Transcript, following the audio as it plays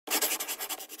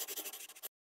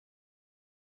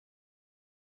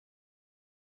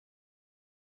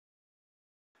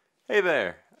Hey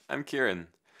there, I'm Kieran.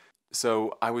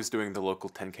 So I was doing the local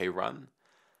 10K run.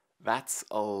 That's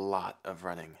a lot of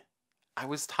running. I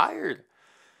was tired.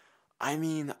 I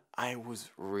was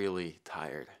really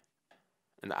tired.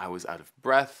 And I was out of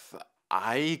breath.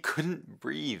 I couldn't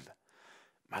breathe.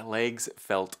 My legs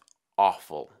felt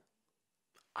awful.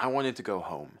 I wanted to go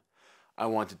home. I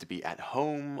wanted to be at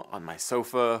home on my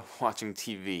sofa watching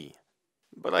TV.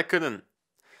 But I couldn't.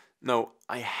 No,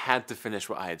 I had to finish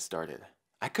what I had started.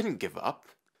 I couldn't give up.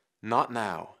 Not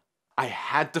now. I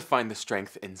had to find the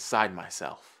strength inside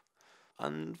myself.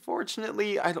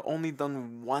 Unfortunately, I'd only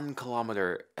done 1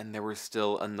 kilometer and there were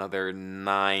still another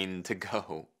 9 to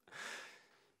go.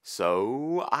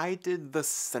 So I did the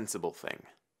sensible thing.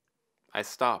 I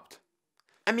stopped.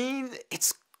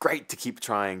 It's great to keep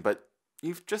trying, but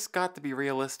you've just got to be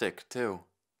realistic, too.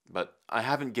 But I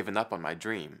haven't given up on my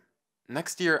dream.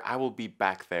 Next year, I will be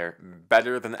back there,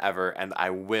 better than ever, and I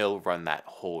will run that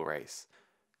whole race.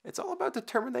 It's all about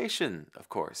determination, of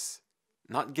course,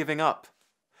 not giving up.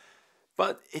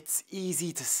 But it's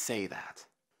easy to say that.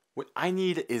 What I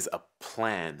need is a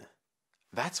plan.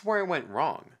 That's where I went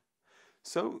wrong.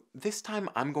 So this time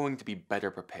I'm going to be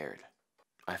better prepared.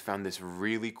 I found this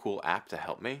really cool app to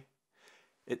help me.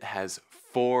 It has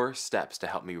 4 steps to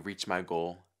help me reach my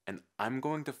goal, and I'm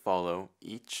going to follow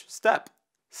each step.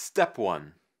 Step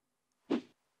 1.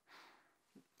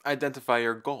 Identify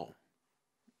your goal.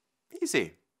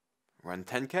 Easy. Run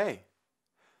 10K.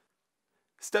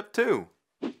 Step 2.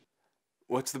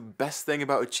 What's the best thing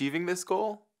about achieving this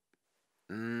goal?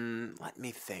 Let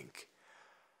me think.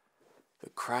 The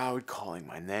crowd calling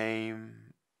my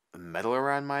name, the medal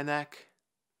around my neck,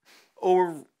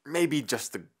 or maybe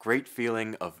just the great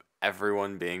feeling of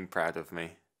everyone being proud of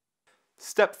me.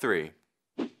 Step 3.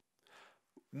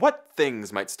 What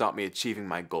things might stop me achieving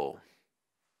my goal?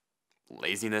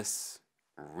 Laziness,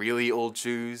 really old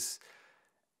shoes,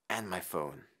 and my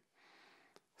phone.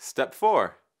 Step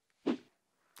 4.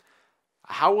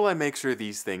 How will I make sure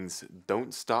these things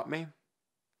don't stop me?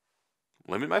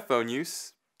 Limit my phone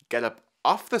use, get up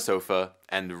off the sofa,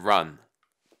 and run.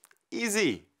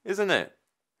 Easy, isn't it?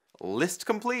 List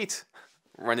complete.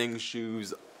 Running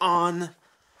shoes on,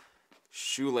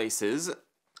 shoelaces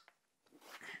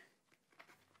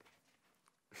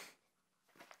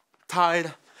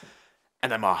tied,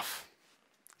 and I'm off.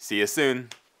 See you soon.